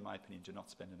 certainly in my opinion, do not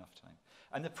spend enough time.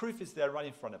 And the proof is there right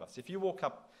in front of us. If you walk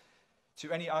up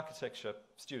to any architecture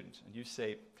student and you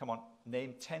say, come on,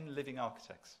 name 10 living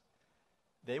architects,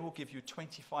 they will give you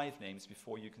 25 names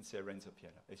before you can say Renzo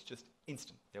Piano. It's just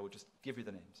instant. They will just give you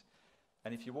the names.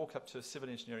 And if you walk up to a civil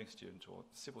engineering student or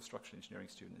civil structural engineering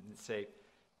student and say,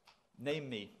 name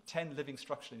me 10 living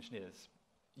structural engineers,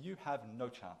 you have no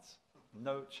chance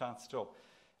at all.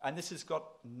 And this has got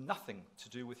nothing to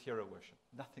do with hero worship,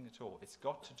 nothing at all. It's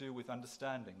got to do with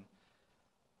understanding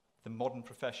the modern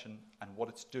profession and what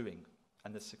it's doing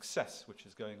and the success which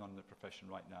is going on in the profession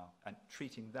right now, and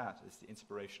treating that as the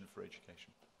inspiration for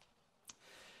education.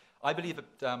 I believe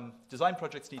that design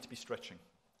projects need to be stretching,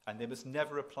 and they must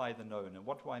never apply the known. And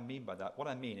what do I mean by that? What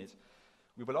I mean is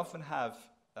we will often have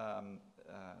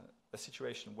a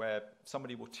situation where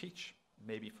somebody will teach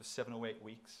maybe for 7 or 8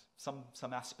 weeks, some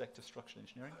aspect of structural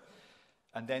engineering,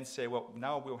 and then say, well,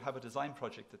 now we'll have a design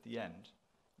project at the end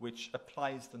which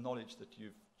applies the knowledge that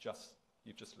you've just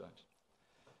learned.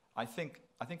 I think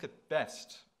at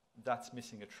best that's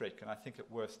missing a trick, and I think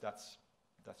at worst that's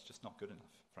just not good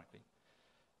enough, frankly.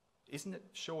 Isn't it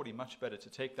surely much better to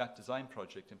take that design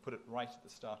project and put it right at the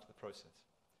start of the process,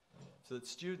 so that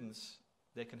students,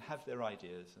 they can have their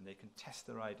ideas and they can test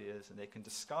their ideas and they can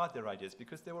discard their ideas,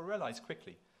 because they will realize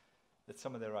quickly that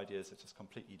some of their ideas are just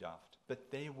completely daft.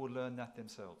 But they will learn that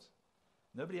themselves.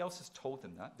 Nobody else has told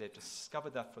them that. They've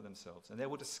discovered that for themselves. And they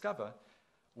will discover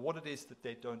what it is that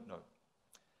they don't know.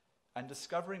 And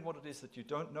discovering what it is that you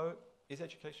don't know is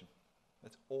education.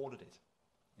 That's all it is,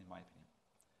 in my opinion.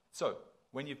 So,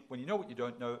 when you know what you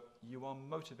don't know, you are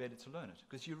motivated to learn it,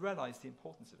 because you realize the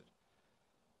importance of it.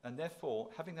 And therefore,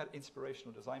 having that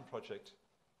inspirational design project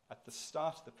at the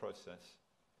start of the process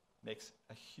makes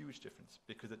a huge difference,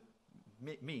 because it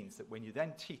means that when you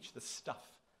then teach the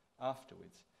stuff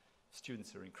afterwards,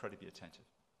 students are incredibly attentive,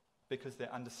 because they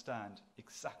understand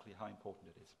exactly how important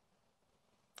it is.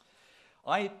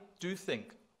 I do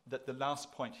think that the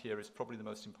last point here is probably the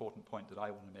most important point that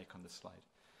I want to make on this slide.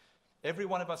 Every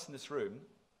one of us in this room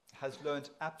has learned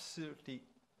absolutely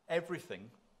everything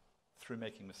through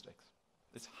making mistakes.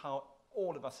 It's how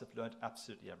all of us have learned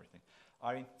absolutely everything.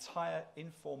 Our entire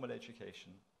informal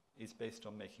education is based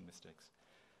on making mistakes.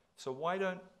 So why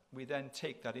don't we then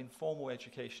take that informal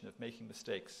education of making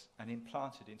mistakes and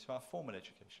implant it into our formal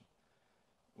education?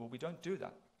 Well, we don't do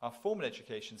that. Our formal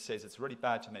education says it's really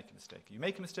bad to make a mistake. You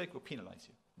make a mistake, we'll penalize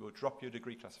you. We'll drop your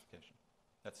degree classification.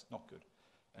 That's not good.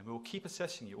 And we will keep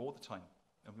assessing you all the time.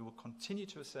 And we will continue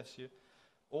to assess you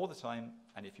all the time.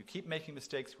 And if you keep making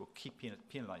mistakes, we'll keep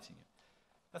penalizing you.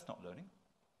 That's not learning.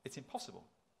 It's impossible.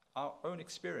 Our own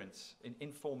experience in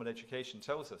informal education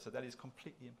tells us that that is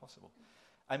completely impossible.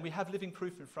 And we have living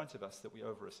proof in front of us that we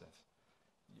over-assess.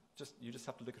 You just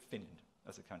have to look at Finland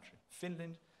as a country.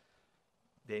 Finland,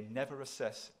 they never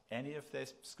assess any of their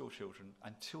school children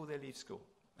until they leave school.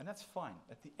 And that's fine.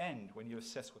 At the end, when you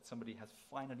assess what somebody has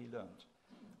finally learned,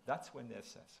 that's when they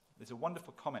assess. There's a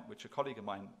wonderful comment which a colleague of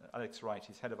mine, Alex Wright,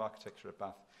 he's head of architecture at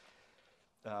Bath,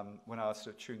 when I was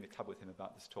sort of chewing the cud with him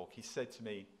about this talk, he said to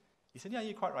me, he said, yeah,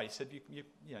 you're quite right. He said, you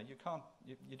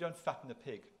don't fatten the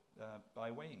pig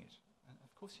by weighing it. And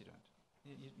of course you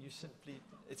don't. You simply,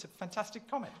 it's a fantastic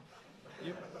comment.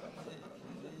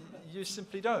 You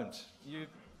simply don't.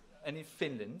 And in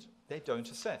Finland, they don't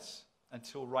assess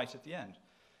until right at the end.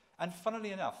 And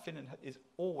funnily enough, Finland is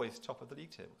always top of the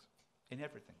league tables in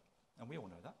everything. And we all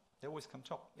know that. They always come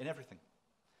top in everything.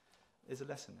 There's a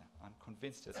lesson there. I'm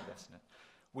convinced there's a lesson there.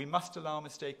 We must allow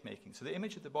mistake making. So the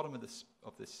image at the bottom of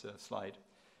this slide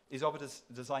is of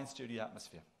a design studio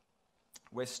atmosphere,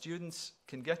 where students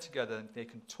can get together and they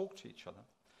can talk to each other.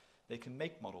 They can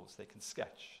make models, they can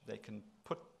sketch, they can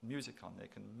put music on, they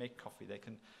can make coffee,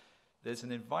 there's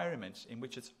an environment in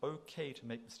which it's okay to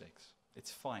make mistakes.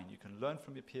 It's fine. You can learn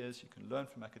from your peers, you can learn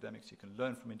from academics, you can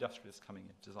learn from industrialists coming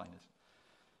in, designers.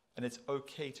 And it's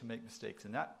okay to make mistakes.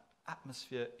 And that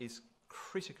atmosphere is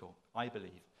critical, I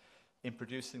believe, in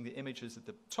producing the images at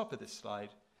the top of this slide,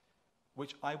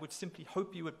 which I would simply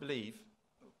hope you would believe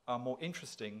are more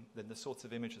interesting than the sorts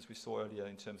of images we saw earlier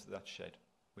in terms of that shed,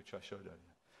 which I showed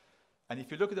earlier. And if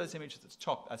you look at those images at the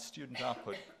top as student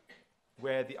output,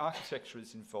 where the architecture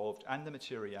is involved, and the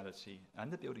materiality, and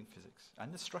the building physics,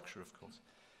 and the structure, of course,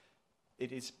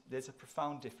 there's a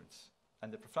profound difference.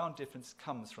 And the profound difference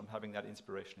comes from having that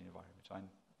inspirational environment.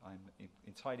 I'm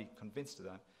entirely convinced of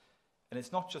that. And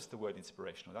it's not just the word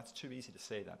inspirational. That's too easy to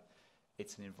say that.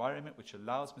 It's an environment which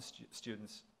allows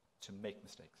students to make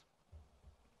mistakes.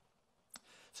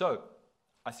 So,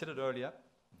 I said it earlier,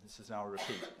 this is now a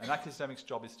repeat. An academic's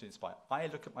job is to inspire. I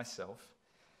look at myself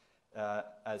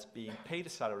as being paid a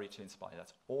salary to inspire.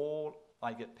 That's all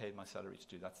I get paid my salary to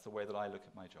do. That's the way that I look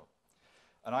at my job.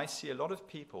 And I see a lot of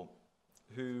people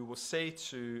who will say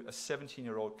to a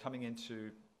 17-year-old coming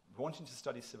into wanting to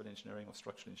study civil engineering or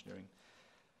structural engineering,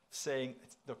 saying,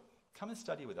 look, come and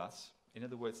study with us. In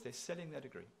other words, they're selling their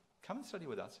degree. Come and study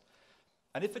with us.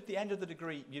 And if at the end of the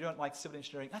degree you don't like civil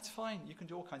engineering, that's fine. You can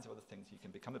do all kinds of other things. You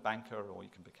can become a banker, or you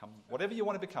can become whatever you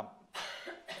want to become.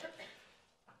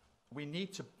 We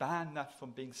need to ban that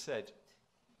from being said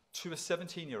to a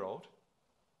 17-year-old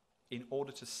in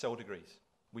order to sell degrees.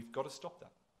 We've got to stop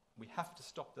that. We have to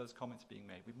stop those comments being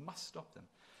made. We must stop them.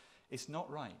 It's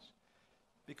not right.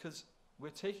 Because we're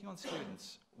taking on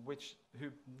students who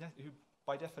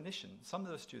by definition, some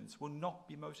of those students will not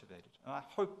be motivated. And I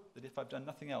hope that if I've done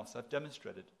nothing else, I've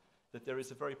demonstrated that there is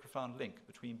a very profound link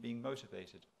between being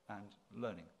motivated and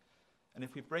learning. And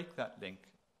if we break that link,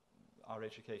 our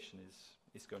education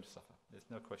is going to suffer. There's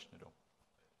no question at all.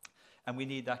 And we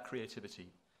need that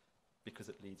creativity because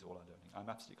it leads all our learning. I'm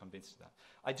absolutely convinced of that.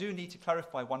 I do need to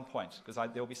clarify one point, because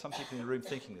there will be some people in the room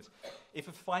thinking this. If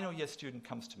a final year student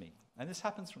comes to me, and this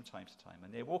happens from time to time,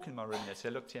 and they walk in my room and they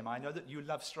say, look, Tim, I know that you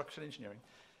love structural engineering,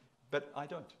 but I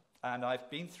don't. And I've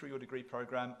been through your degree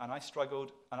program, and I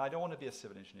struggled, and I don't want to be a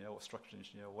civil engineer or structural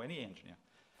engineer or any engineer.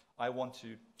 I want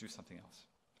to do something else.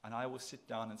 And I will sit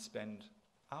down and spend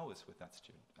hours with that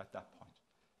student at that point.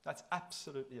 That's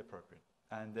absolutely appropriate.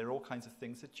 And there are all kinds of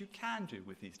things that you can do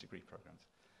with these degree programs.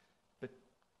 But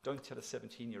Don't tell a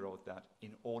 17-year-old that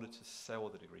in order to sell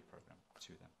the degree program to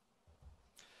them.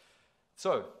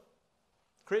 So,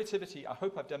 creativity, I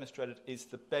hope I've demonstrated, is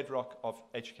the bedrock of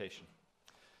education,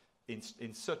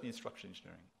 certainly instructional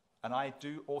engineering. And I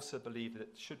do also believe that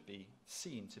it should be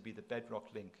seen to be the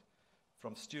bedrock link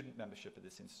from student membership at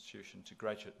this institution to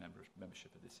graduate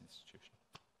membership at this institution.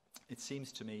 It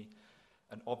seems to me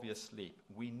an obvious leap.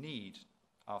 We need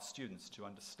our students to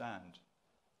understand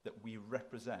that we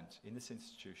represent, in this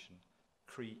institution,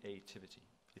 creativity.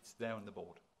 It's there on the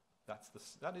board.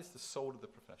 That is the soul of the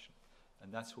profession,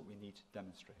 and that's what we need to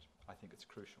demonstrate. I think it's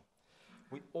crucial.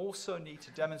 We also need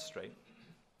to demonstrate,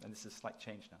 and this is a slight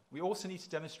change now, we also need to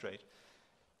demonstrate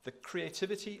that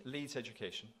creativity leads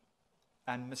education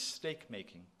and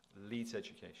mistake-making leads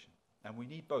education. And we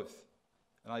need both.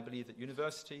 And I believe that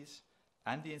universities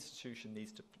and the institution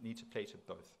need to play to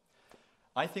both.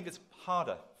 I think it's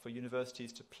harder for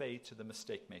universities to play to the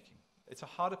mistake-making. It's a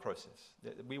harder process.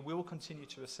 We will continue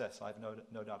to assess, I have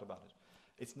no doubt about it.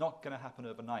 It's not going to happen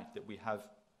overnight that we have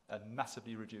a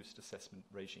massively reduced assessment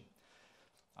regime.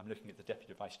 I'm looking at the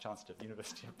Deputy Vice Chancellor of the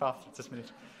University of Bath at this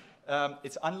minute.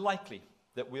 It's unlikely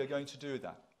that we are going to do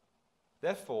that.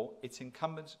 Therefore, it's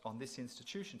incumbent on this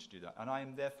institution to do that, and I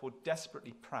am therefore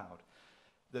desperately proud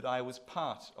that I was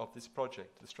part of this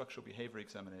project, the Structural Behaviour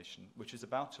Examination, which is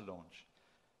about to launch,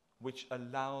 which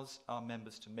allows our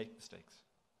members to make mistakes.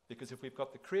 Because if we've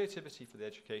got the creativity for the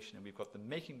education and we've got the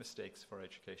making mistakes for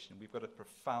education, we've got a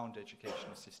profound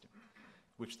educational system,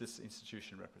 which this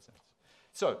institution represents.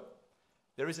 So,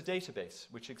 there is a database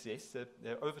which exists. There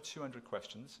are over 200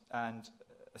 questions, and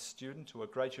a student or a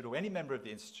graduate or any member of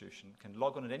the institution can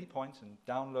log on at any point and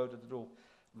download a little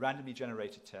randomly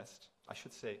generated test. I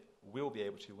should say will be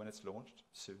able to when it's launched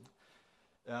soon.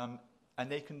 And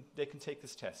they can take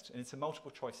this test, and it's a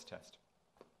multiple choice test.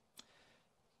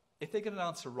 If they get an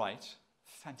answer right,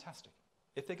 fantastic.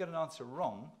 If they get an answer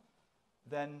wrong,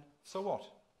 then so what?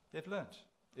 They've learned.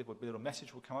 A little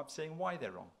message will come up saying why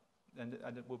they're wrong. And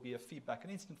it will be a feedback, an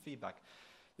instant feedback.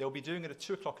 They'll be doing it at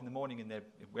 2 o'clock in the morning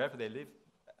wherever they live,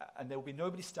 and there will be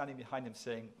nobody standing behind them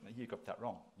saying, you got that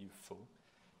wrong, you fool.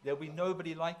 There will be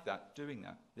nobody like that doing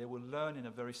that. They will learn in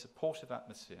a very supportive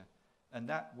atmosphere, and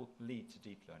that will lead to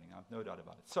deep learning. I have no doubt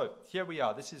about it. So here we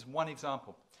are. This is one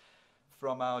example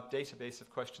from our database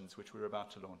of questions which we're about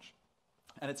to launch.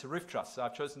 And it's a roof truss. So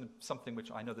I've chosen something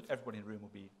which I know that everybody in the room will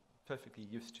be perfectly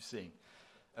used to seeing.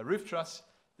 A roof truss.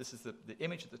 This is the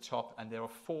image at the top, and there are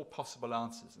 4 possible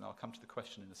answers, and I'll come to the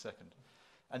question in a second.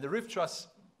 And the roof truss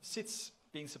sits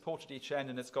being supported at each end,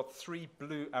 and it's got 3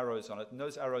 blue arrows on it, and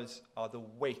those arrows are the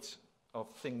weight of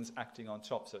things acting on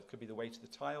top. So it could be the weight of the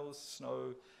tiles,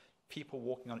 snow, people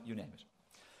walking on it, you name it.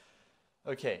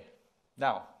 Okay,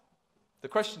 now, the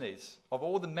question is, of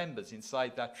all the members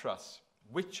inside that truss,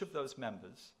 which of those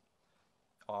members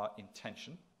are in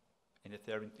tension, and if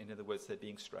they're, in other words, they're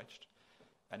being stretched?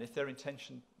 And if they're in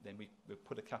tension, then we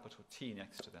put a capital T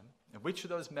next to them. And which of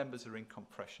those members are in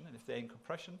compression? And if they're in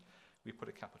compression, we put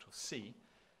a capital C.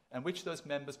 And which of those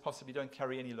members possibly don't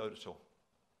carry any load at all?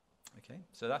 Okay,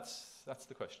 so that's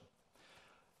the question.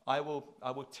 I will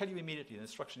tell you immediately, the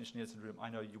instruction engineers in the room, I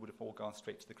know you would have all gone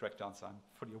straight to the correct answer. I'm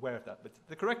fully aware of that. But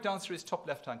the correct answer is top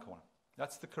left-hand corner.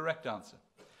 That's the correct answer.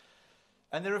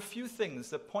 And there are a few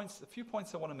points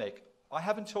I want to make. I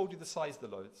haven't told you the size of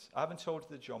the loads. I haven't told you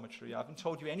the geometry. I haven't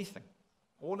told you anything.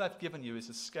 All I've given you is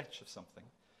a sketch of something.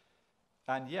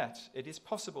 And yet, it is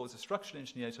possible as a structural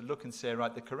engineer to look and say,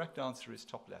 right, the correct answer is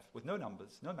top left, with no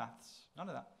numbers, no maths, none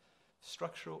of that.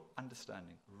 Structural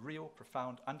understanding, real,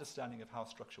 profound understanding of how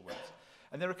structure works.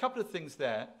 And there are a couple of things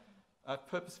there. I've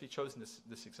purposely chosen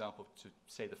this example to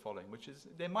say the following, which is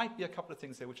there might be a couple of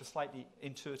things there which are slightly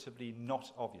intuitively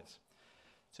not obvious.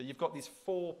 So you've got these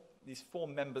four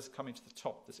members coming to the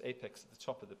top, this apex at the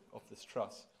top of this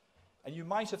truss. And you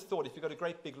might have thought, if you've got a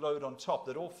great big load on top,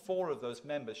 that all 4 of those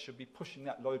members should be pushing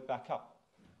that load back up.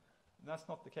 And that's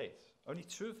not the case. Only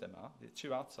 2 of them are, the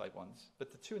 2 outside ones,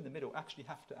 but the 2 in the middle actually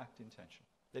have to act in tension.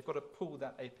 They've got to pull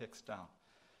that apex down.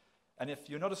 And if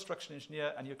you're not a structural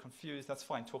engineer and you're confused, that's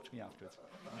fine, talk to me afterwards.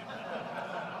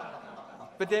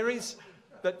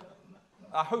 But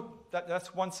I hope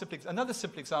that's one simple example. Another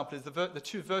simple example is the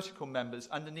 2 vertical members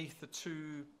underneath the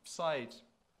 2 side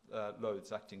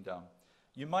loads acting down.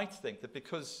 You might think that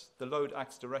because the load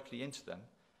acts directly into them,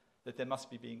 that they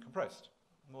must be being compressed.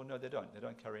 Well, no, they don't. They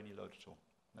don't carry any load at all.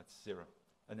 That's 0.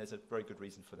 And there's a very good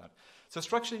reason for that. So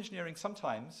structural engineering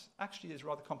sometimes actually is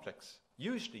rather complex.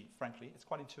 Usually, frankly, it's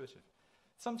quite intuitive.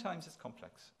 Sometimes it's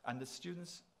complex. And the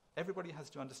students, everybody has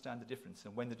to understand the difference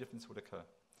and when the difference would occur.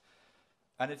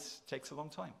 And it takes a long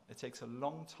time. It takes a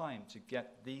long time to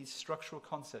get these structural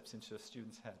concepts into a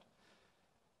student's head.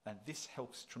 And this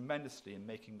helps tremendously in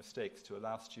making mistakes to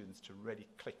allow students to really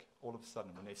click all of a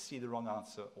sudden when they see the wrong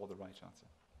answer or the right answer.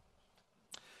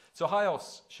 So how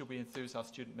else should we enthuse our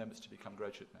student members to become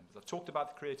graduate members? I've talked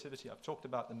about the creativity, I've talked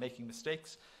about the making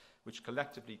mistakes, which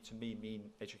collectively to me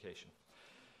mean education.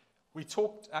 We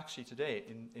talked actually today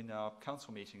in our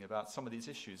council meeting about some of these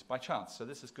issues by chance, so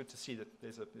this is good to see that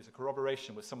there's a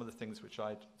corroboration with some of the things which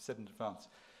I'd said in advance.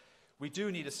 We do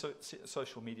need a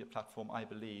social media platform, I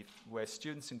believe, where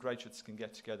students and graduates can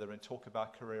get together and talk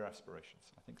about career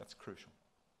aspirations. I think that's crucial.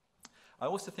 I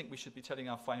also think we should be telling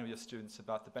our final year students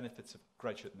about the benefits of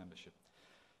graduate membership.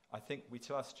 I think we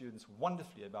tell our students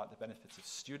wonderfully about the benefits of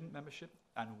student membership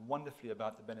and wonderfully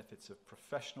about the benefits of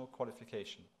professional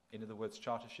qualification, in other words,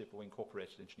 chartership or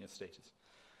incorporated engineer status.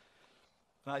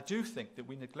 And I do think that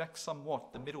we neglect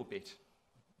somewhat the middle bit,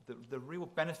 the real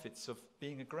benefits of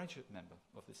being a graduate member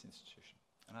of this institution.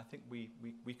 And I think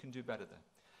we can do better there.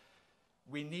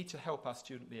 We need to help our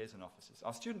student liaison officers.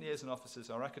 Our student liaison officers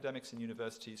are academics in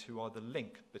universities who are the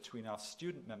link between our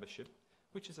student membership,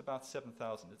 which is about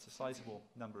 7,000, it's a sizable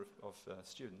number of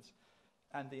students,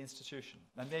 and the institution.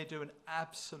 And they do an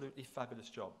absolutely fabulous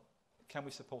job. Can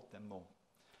we support them more?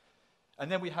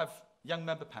 And then we have young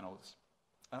member panels.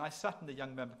 And I sat in the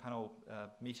young member panel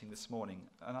meeting this morning,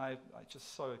 and I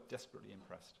just so desperately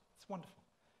impressed. It's wonderful.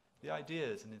 The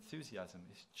ideas and enthusiasm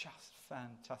is just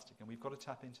fantastic, and we've got to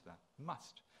tap into that.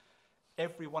 Must.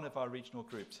 Every one of our regional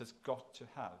groups has got to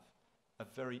have a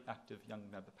very active young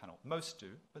member panel. Most do,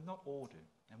 but not all do,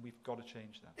 and we've got to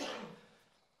change that.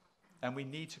 And we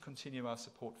need to continue our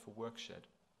support for Workshed.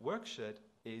 Workshed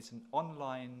is an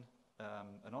online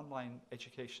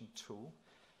education tool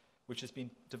which has been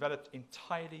developed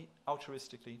entirely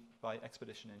altruistically by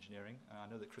Expedition Engineering. And I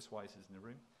know that Chris Wise is in the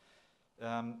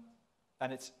room.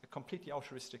 And it's a completely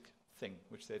altruistic thing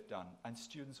which they've done. And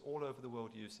students all over the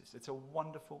world use this. It's a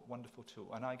wonderful, wonderful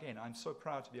tool. And again, I'm so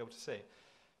proud to be able to say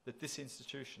that this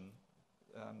institution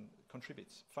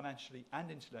contributes financially and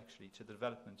intellectually to the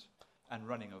development and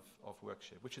running of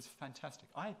Workshed, which is fantastic.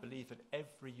 I believe that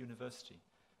every university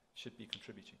should be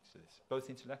contributing to this, both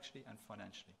intellectually and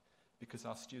financially, because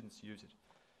our students use it.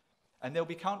 And there'll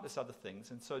be countless other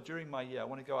things. And so during my year, I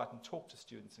want to go out and talk to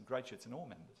students and graduates and all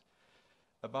members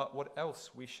about what else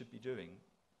we should be doing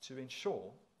to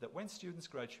ensure that when students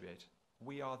graduate,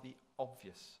 we are the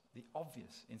obvious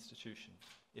institution,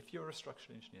 if you're a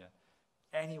structural engineer,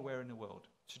 anywhere in the world,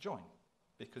 to join,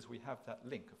 because we have that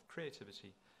link of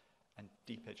creativity and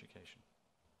deep education.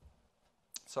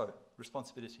 So,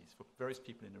 responsibilities for various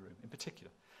people in the room. In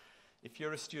particular, if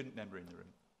you're a student member in the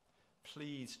room,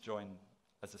 please join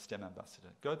as a STEM ambassador.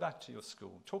 Go back to your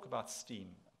school. Talk about STEAM,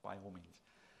 by all means.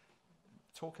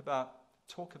 Talk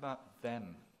about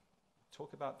them.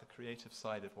 Talk about the creative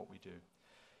side of what we do.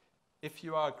 If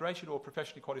you are a graduate or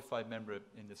professionally qualified member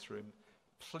in this room,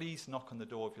 please knock on the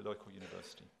door of your local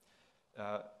university.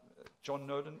 John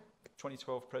Nolan,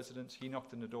 2012 president, he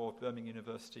knocked on the door of Birmingham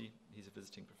University. He's a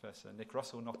visiting professor. Nick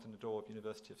Russell knocked on the door of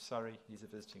University of Surrey. He's a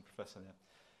visiting professor there.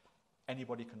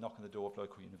 Anybody can knock on the door of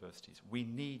local universities. We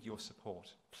need your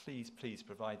support. Please, please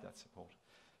provide that support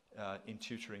in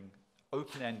tutoring,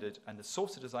 open-ended, and the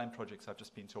sorts of design projects I've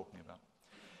just been talking about.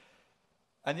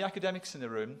 And the academics in the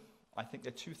room, I think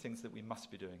there are two things that we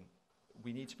must be doing.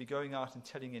 We need to be going out and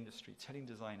telling industry, telling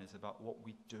designers about what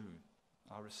we do.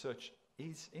 Our research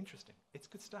is interesting. It's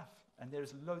good stuff. And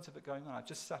there's loads of it going on. I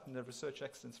just sat in the Research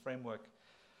Excellence Framework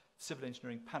Civil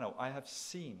Engineering panel. I have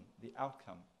seen the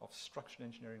outcome of structural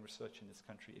engineering research in this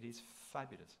country. It is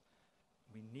fabulous.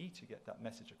 We need to get that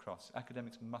message across.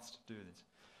 Academics must do this.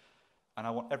 And I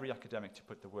want every academic to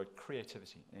put the word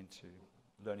creativity into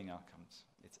learning outcomes.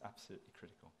 It's absolutely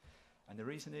critical. And the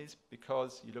reason is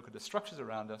because you look at the structures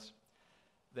around us,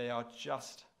 they are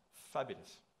just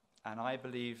fabulous. And I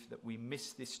believe that we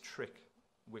miss this trick,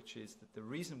 which is that the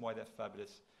reason why they're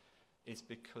fabulous is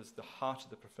because the heart of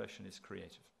the profession is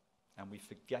creative. And we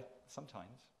forget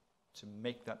sometimes to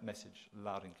make that message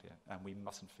loud and clear, and we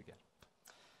mustn't forget.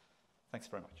 Thanks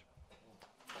very much.